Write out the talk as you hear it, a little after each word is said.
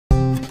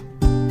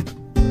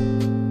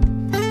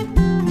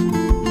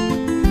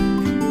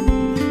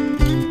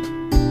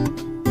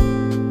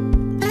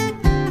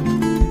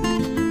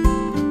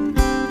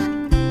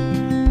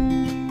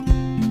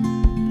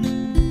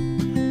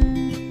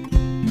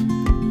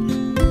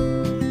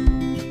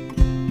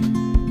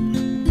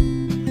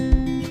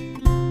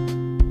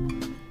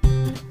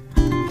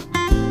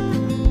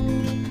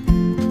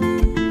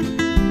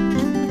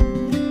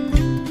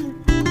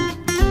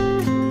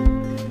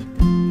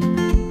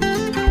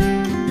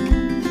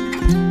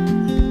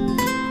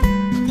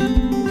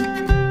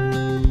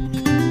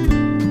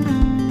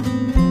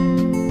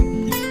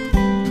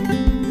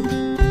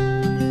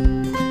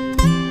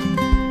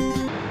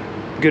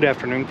Good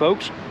afternoon,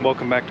 folks.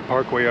 Welcome back to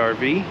Parkway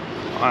RV.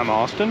 I'm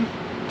Austin.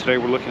 Today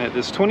we're looking at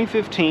this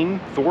 2015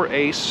 Thor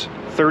Ace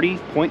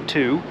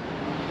 30.2.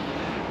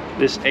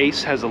 This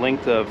Ace has a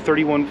length of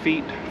 31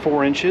 feet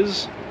 4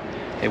 inches,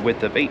 a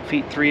width of 8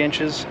 feet 3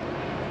 inches,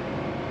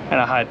 and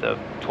a height of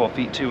 12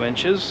 feet 2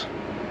 inches.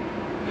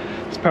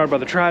 It's powered by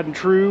the tried and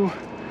true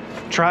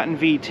Triton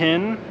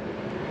V10.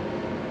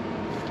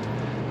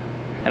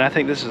 And I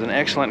think this is an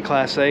excellent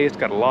Class A. It's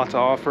got a lot to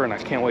offer, and I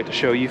can't wait to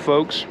show you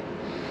folks.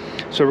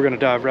 So we're going to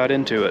dive right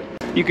into it.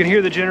 You can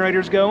hear the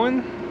generators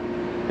going.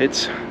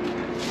 It's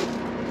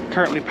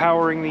currently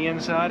powering the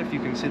inside, if you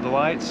can see the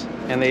lights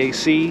and the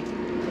AC.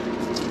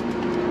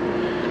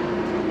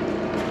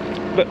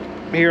 But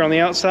here on the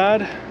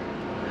outside,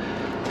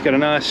 it's got a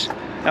nice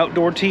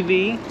outdoor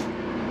TV,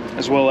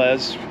 as well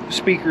as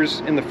speakers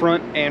in the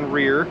front and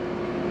rear,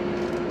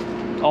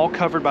 all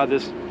covered by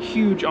this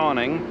huge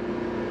awning.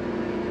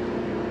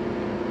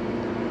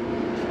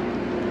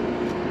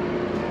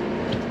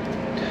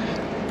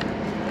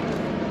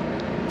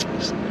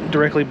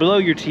 Directly below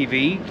your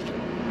TV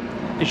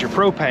is your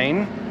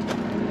propane.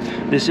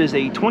 This is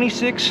a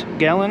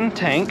 26-gallon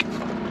tank.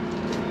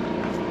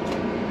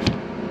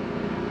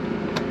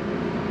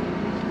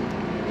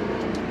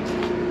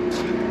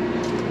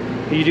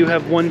 You do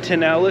have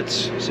 110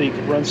 outlets, so you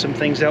can run some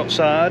things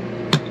outside.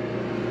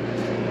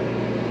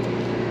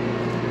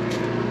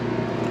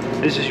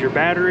 This is your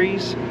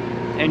batteries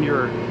and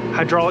your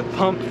hydraulic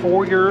pump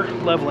for your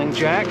leveling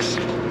jacks.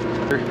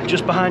 They're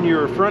just behind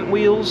your front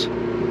wheels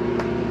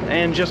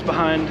and just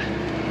behind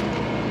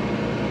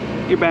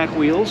your back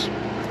wheels.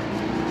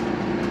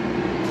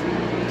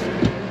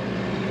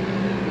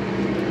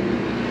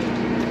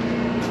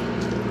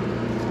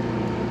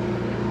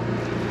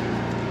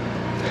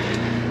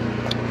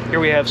 Here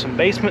we have some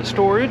basement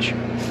storage.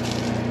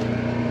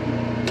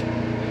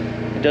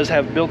 It does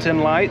have built-in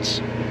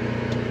lights.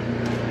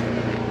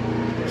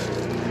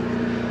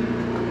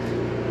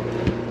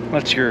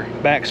 That's your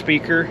back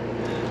speaker,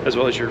 as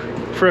well as your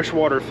fresh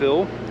water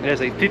fill. It has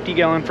a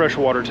 50-gallon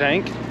freshwater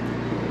tank.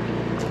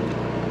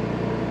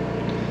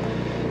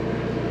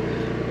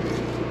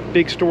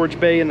 Big storage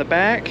bay in the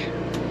back.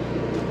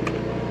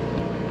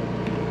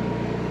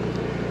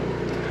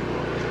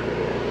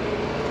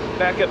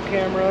 Backup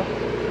camera.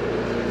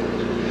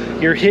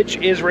 Your hitch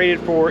is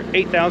rated for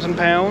 8,000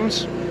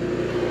 pounds.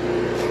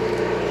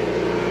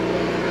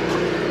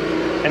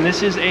 And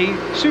this is a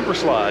super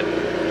slide.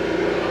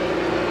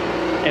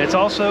 And it's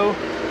also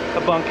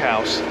a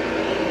bunkhouse.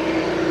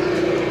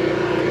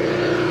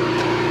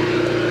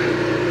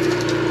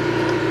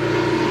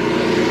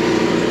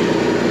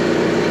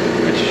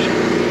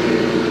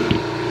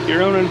 Your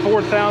Ronin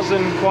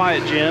 4000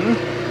 quiet gen.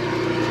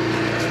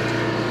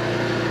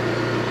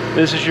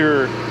 This is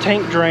your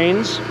tank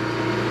drains.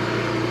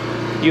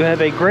 You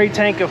have a gray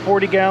tank of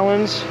 40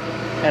 gallons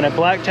and a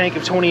black tank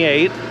of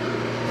 28.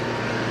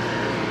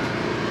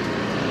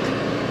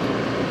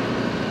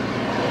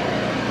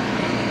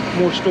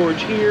 More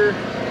storage here.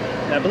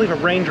 And I believe a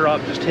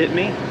raindrop just hit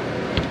me.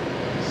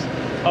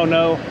 Oh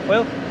no,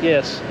 well,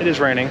 yes, it is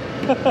raining.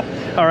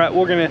 All right,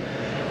 we're gonna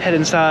head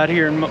inside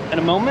here in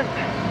a moment.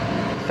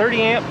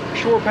 30 amp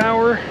shore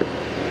power,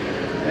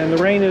 and the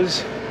rain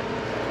is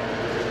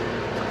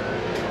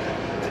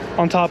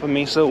on top of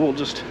me, so we'll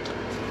just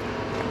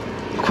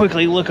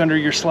quickly look under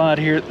your slide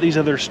here at these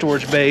other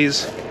storage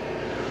bays.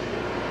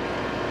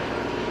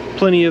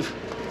 Plenty of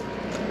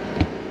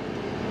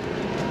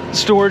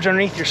storage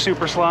underneath your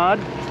super slide.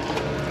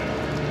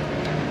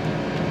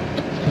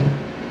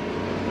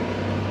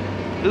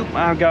 Oop,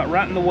 I got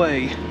right in the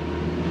way.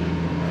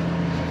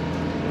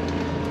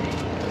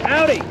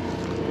 Howdy!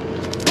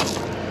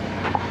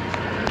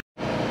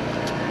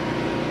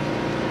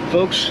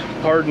 Folks,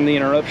 pardon the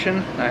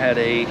interruption. I had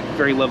a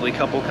very lovely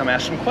couple come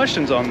ask some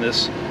questions on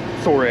this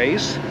Thor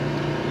Ace.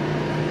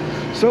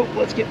 So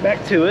let's get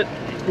back to it.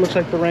 Looks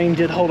like the rain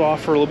did hold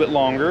off for a little bit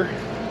longer.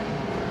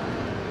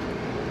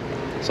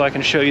 So I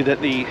can show you that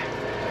the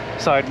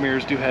side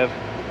mirrors do have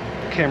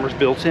cameras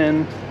built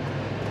in.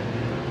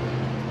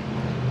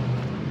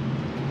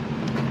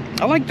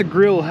 I like the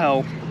grille,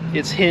 how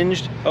it's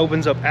hinged,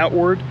 opens up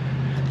outward.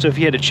 So if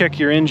you had to check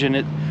your engine,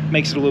 it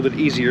makes it a little bit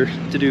easier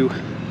to do,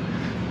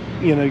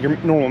 you know, your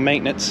normal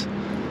maintenance.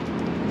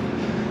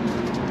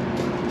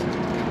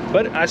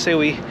 But I say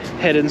we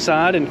head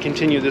inside and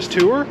continue this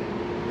tour.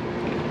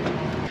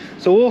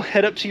 So we'll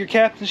head up to your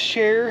captain's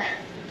chair.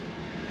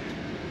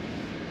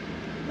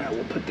 Now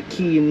we'll put the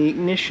key in the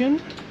ignition.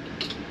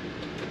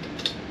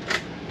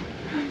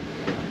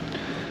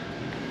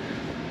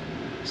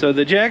 So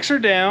the jacks are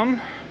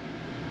down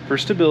for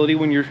stability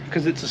when you're,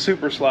 because it's a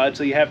super slide,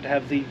 so you have to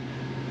have the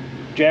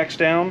jacks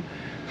down.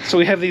 So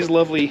we have these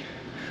lovely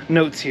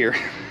notes here.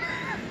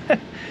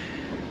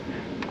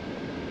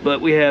 But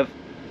we have,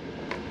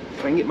 if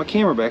I can get my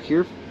camera back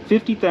here,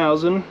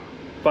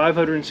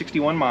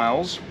 50,561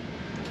 miles.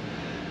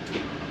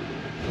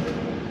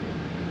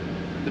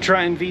 The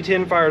Triton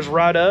V10 fires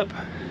right up.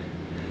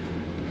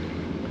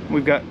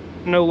 We've got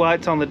no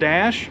lights on the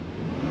dash.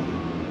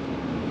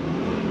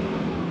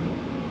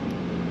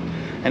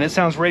 and it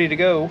sounds ready to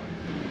go.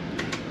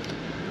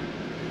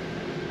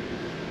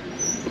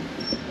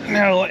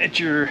 Now at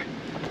your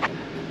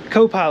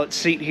co-pilot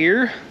seat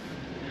here,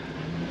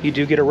 you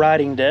do get a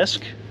writing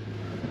desk.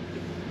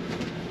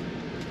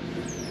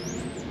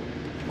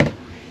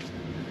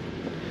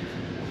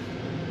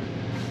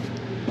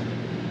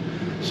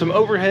 Some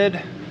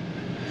overhead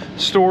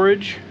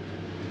storage.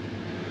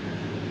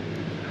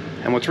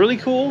 And what's really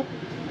cool,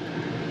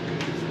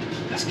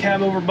 this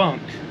cab over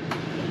bunk.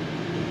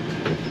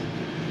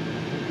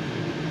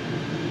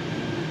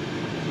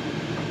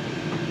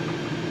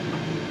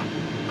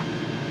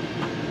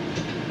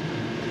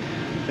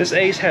 This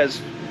Ace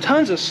has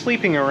tons of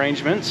sleeping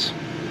arrangements.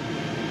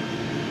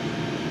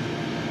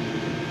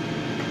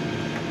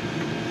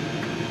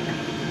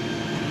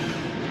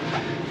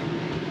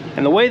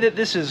 And the way that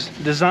this is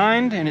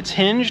designed and it's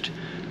hinged,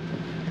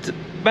 it's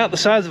about the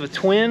size of a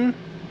twin,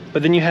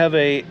 but then you have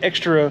a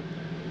extra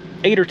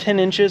 8 or 10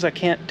 inches, I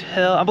can't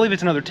tell, I believe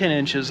it's another 10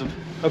 inches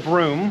of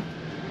room.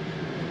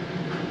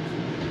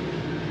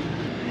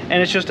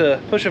 And it's just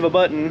a push of a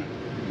button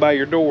by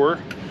your door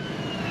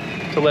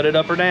to let it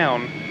up or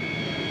down.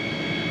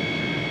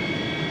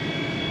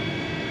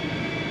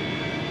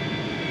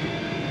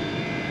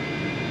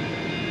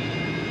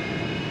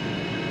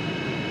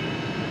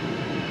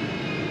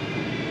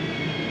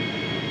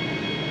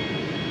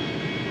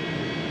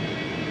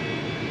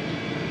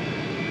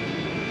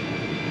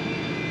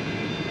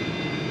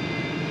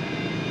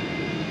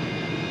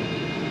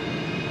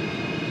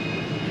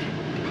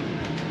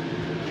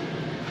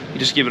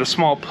 Just give it a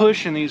small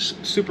push and these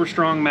super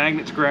strong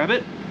magnets grab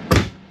it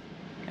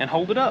and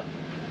hold it up.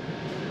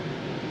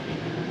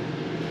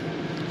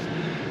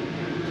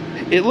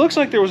 It looks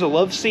like there was a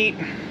love seat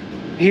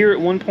here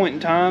at one point in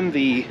time.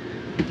 The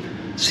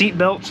seat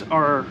belts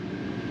are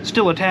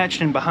still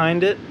attached and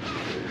behind it.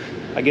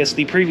 I guess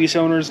the previous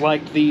owners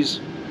liked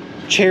these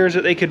chairs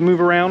that they could move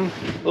around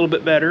a little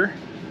bit better.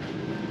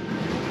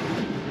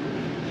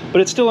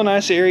 But it's still a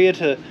nice area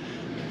to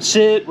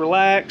sit,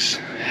 relax,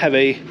 have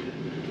a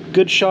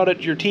good shot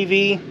at your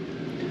TV.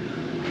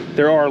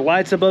 There are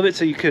lights above it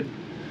so you could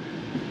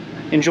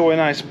enjoy a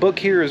nice book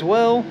here as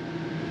well.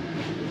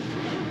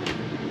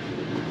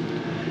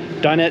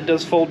 Dinette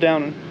does fold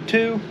down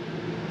too.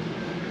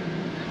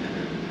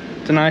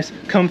 It's a nice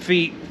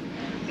comfy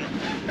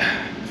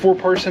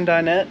 4-person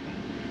dinette.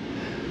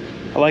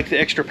 I like the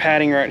extra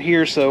padding right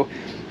here, so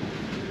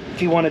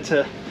if you wanted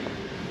to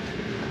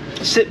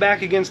sit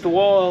back against the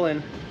wall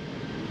and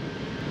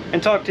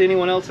talk to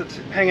anyone else that's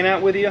hanging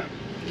out with you,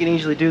 you can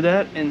easily do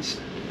that and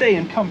stay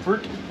in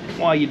comfort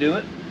while you do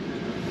it.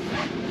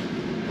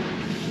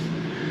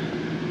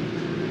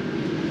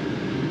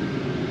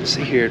 Let's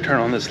see here, turn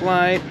on this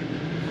light.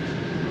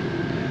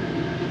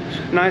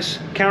 Nice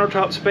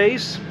countertop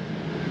space.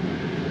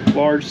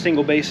 Large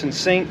single basin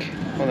sink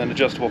with an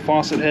adjustable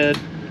faucet head.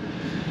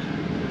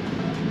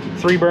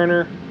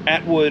 3-burner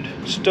Atwood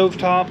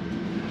stovetop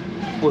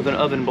with an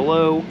oven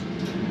below.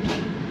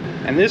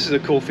 And this is a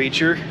cool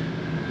feature.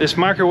 This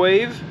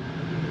microwave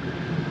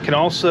can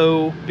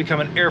also become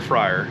an air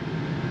fryer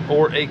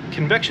or a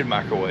convection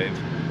microwave.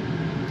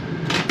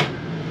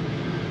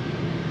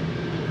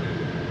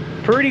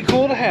 Pretty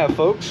cool to have,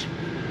 folks.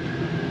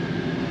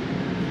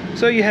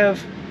 So you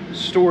have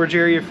storage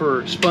area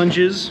for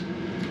sponges,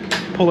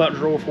 pull-out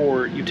drawer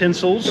for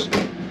utensils,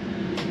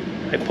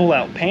 a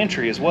pull-out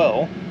pantry as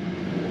well.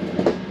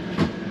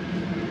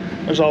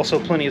 There's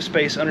also plenty of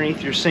space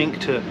underneath your sink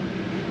to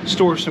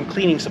store some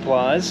cleaning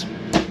supplies.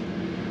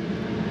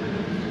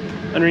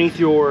 Underneath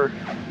your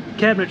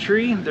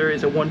cabinetry, there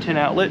is a 110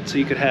 outlet, so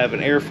you could have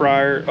an air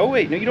fryer. Oh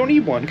wait, no, you don't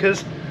need one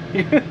because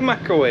you have a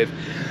microwave.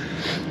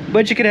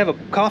 But you could have a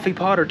coffee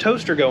pot or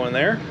toaster going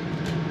there.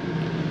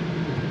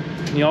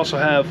 And you also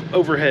have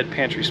overhead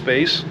pantry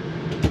space.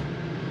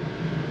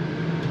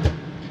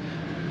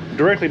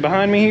 Directly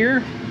behind me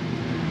here,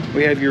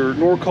 we have your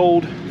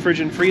Norcold fridge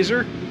and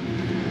freezer.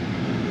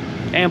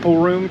 Ample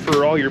room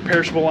for all your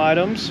perishable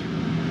items.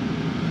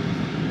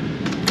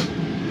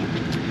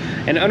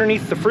 And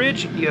underneath the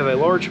fridge, you have a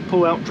large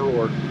pull-out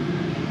drawer.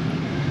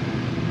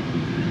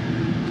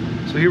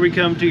 So here we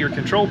come to your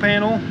control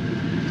panel.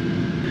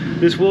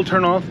 This will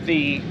turn off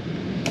the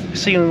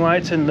ceiling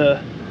lights in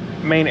the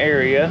main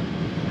area.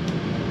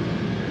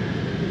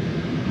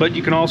 But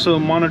you can also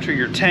monitor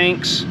your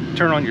tanks,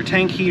 turn on your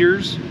tank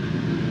heaters,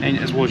 and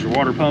as well as your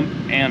water pump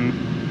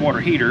and water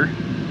heater.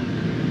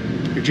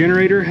 Your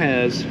generator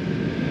has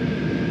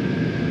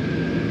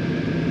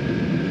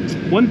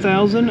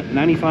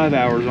 1,095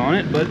 hours on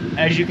it, but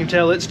as you can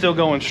tell, it's still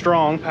going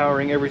strong,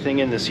 powering everything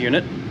in this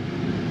unit.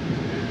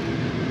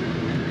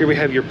 Here we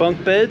have your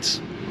bunk beds,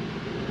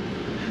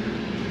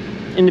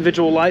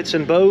 individual lights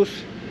in both,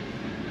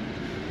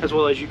 as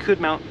well as you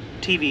could mount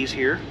TVs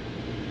here.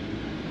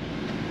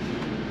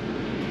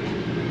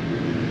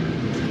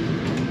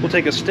 We'll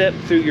take a step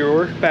through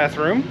your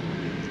bathroom.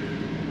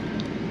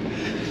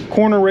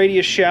 Corner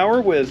radius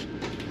shower with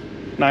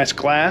nice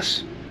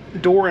glass,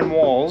 door and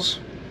walls.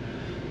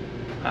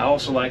 I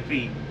also like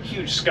the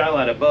huge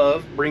skylight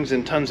above, brings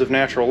in tons of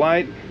natural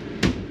light.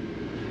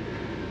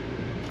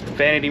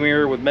 vanity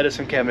mirror with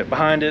medicine cabinet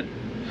behind it,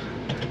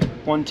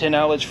 110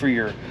 outlets for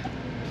your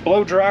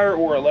blow dryer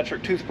or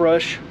electric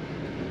toothbrush,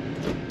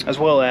 as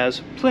well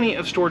as plenty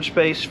of storage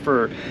space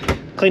for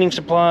cleaning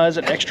supplies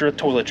and extra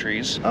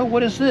toiletries. Oh,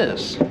 what is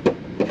this?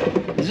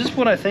 Is this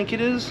what I think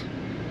it is?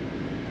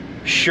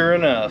 Sure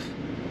enough.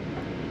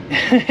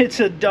 It's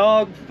a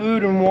dog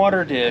food and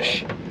water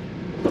dish.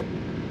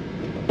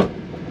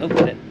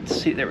 Open it.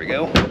 See, there we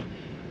go.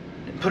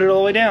 Put it all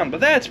the way down, but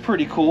that's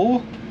pretty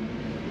cool.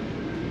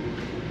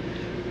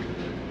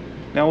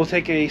 Now we'll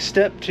take a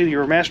step to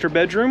your master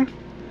bedroom.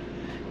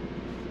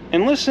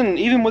 And listen,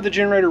 even with the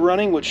generator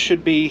running, which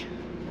should be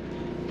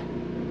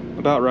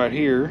about right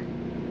here,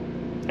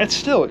 it's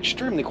still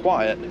extremely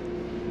quiet.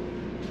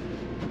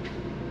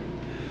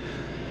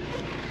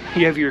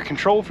 You have your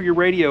control for your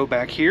radio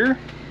back here,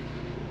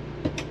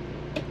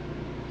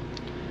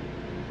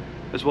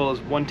 as well as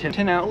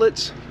 110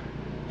 outlets.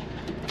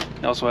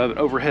 You also have an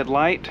overhead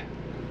light,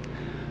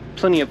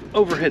 plenty of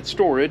overhead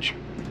storage,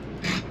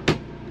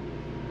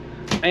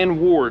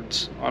 and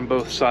wards on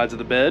both sides of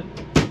the bed.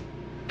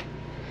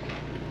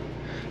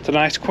 It's a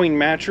nice queen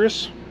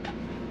mattress.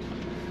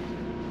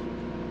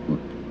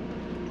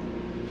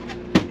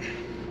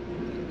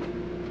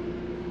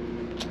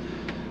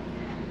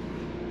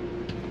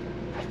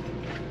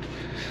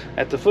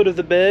 At the foot of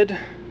the bed,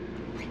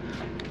 you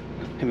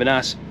have a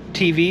nice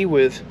TV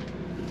with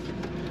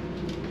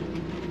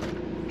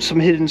some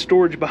hidden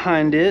storage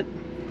behind it.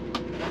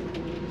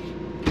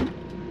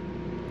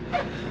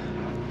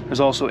 There's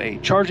also a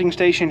charging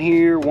station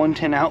here,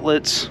 110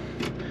 outlets,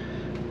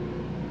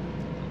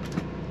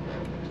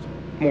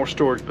 more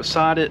storage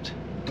beside it.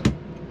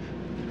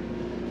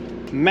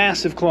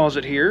 Massive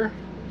closet here.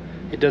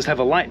 It does have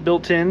a light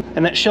built in,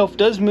 and that shelf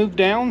does move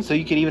down, so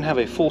you can even have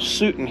a full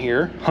suit in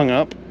here hung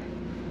up.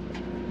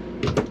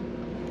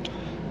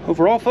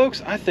 Overall,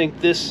 folks, I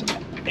think this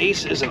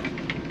Ace is an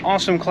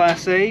awesome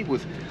Class A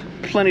with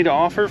plenty to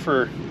offer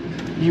for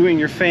you and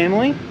your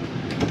family.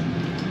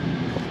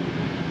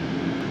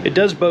 It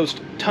does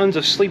boast tons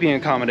of sleeping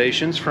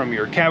accommodations, from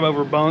your cab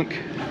over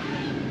bunk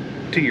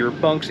to your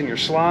bunks in your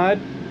slide.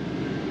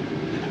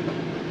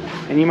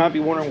 And you might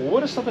be wondering, well, what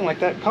does something like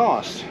that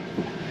cost?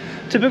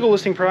 Typical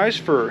listing price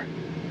for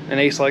an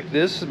Ace like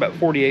this is about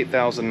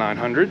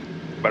 $48,900,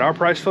 but our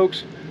price,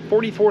 folks,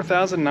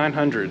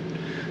 $44,900.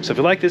 So if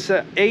you like this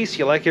Ace,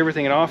 you like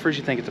everything it offers,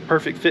 you think it's a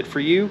perfect fit for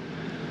you,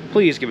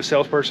 please give a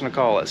salesperson a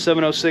call at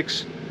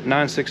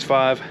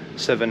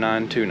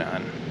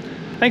 706-965-7929.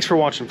 Thanks for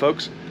watching,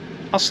 folks.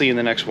 I'll see you in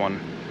the next one.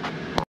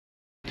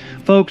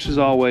 Folks, as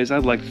always,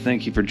 I'd like to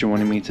thank you for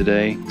joining me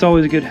today. It's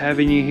always good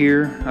having you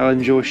here. I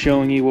enjoy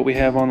showing you what we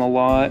have on the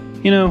lot.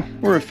 You know,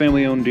 we're a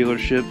family-owned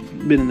dealership,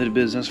 been in the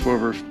business for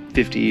over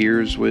 50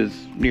 years with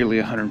nearly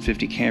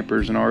 150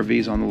 campers and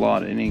RVs on the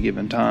lot at any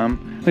given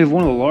time. We have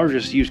one of the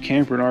largest used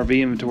camper and RV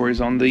inventories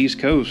on the East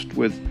Coast,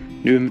 with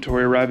new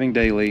inventory arriving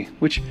daily,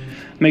 which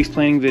makes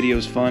planning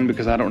videos fun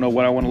because I don't know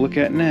what I want to look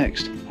at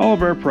next. All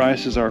of our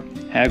prices are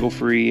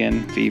haggle-free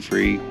and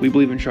fee-free. We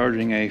believe in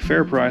charging a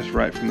fair price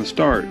right from the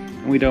start.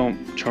 We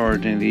don't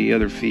charge any of the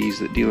other fees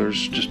that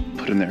dealers just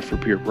put in there for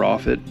pure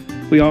profit.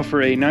 We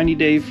offer a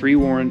 90-day free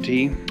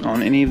warranty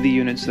on any of the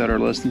units that are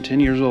less than 10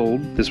 years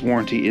old. This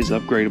warranty is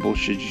upgradable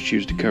should you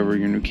choose to cover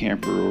your new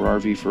camper or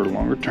RV for a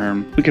longer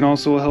term. We can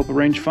also help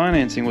arrange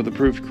financing with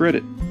approved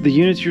credit. The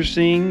units you're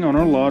seeing on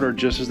our lot are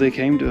just as they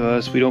came to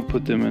us. We don't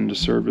put them into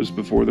service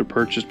before they're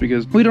purchased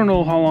because we don't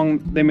know how long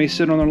they may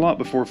sit on their lot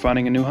before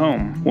finding a new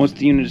home. Once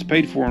the unit is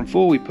paid for in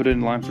full, we put it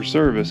in line for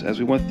service, as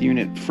we want the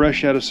unit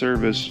fresh out of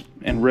service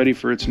and ready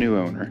for its new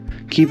owner.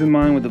 Keep in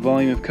mind, with the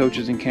volume of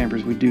coaches and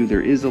campers we do,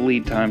 there is a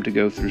lead time to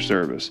go through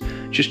service.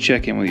 Just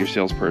check in with your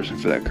salesperson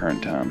for that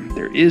current time.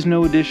 There is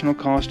no additional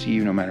cost to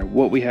you no matter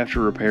what we have to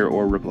repair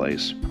or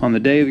replace. On the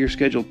day of your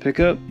scheduled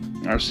pickup,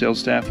 our sales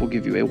staff will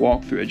give you a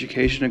walkthrough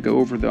education to go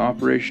over the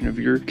operation of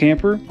your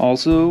camper.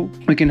 Also,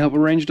 we can help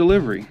arrange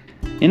delivery.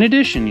 In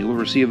addition, you will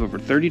receive over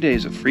 30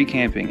 days of free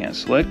camping at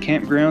select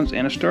campgrounds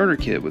and a starter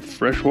kit with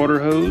freshwater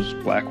hose,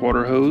 black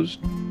water hose,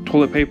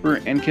 toilet paper,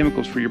 and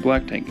chemicals for your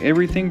black tank.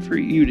 Everything for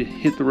you to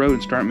hit the road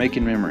and start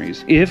making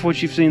memories. If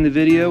what you've seen in the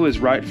video is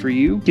right for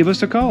you, give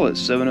us a call at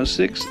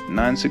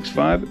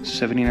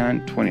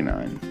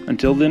 706-965-7929.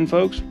 Until then,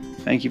 folks,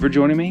 thank you for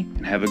joining me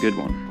and have a good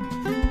one.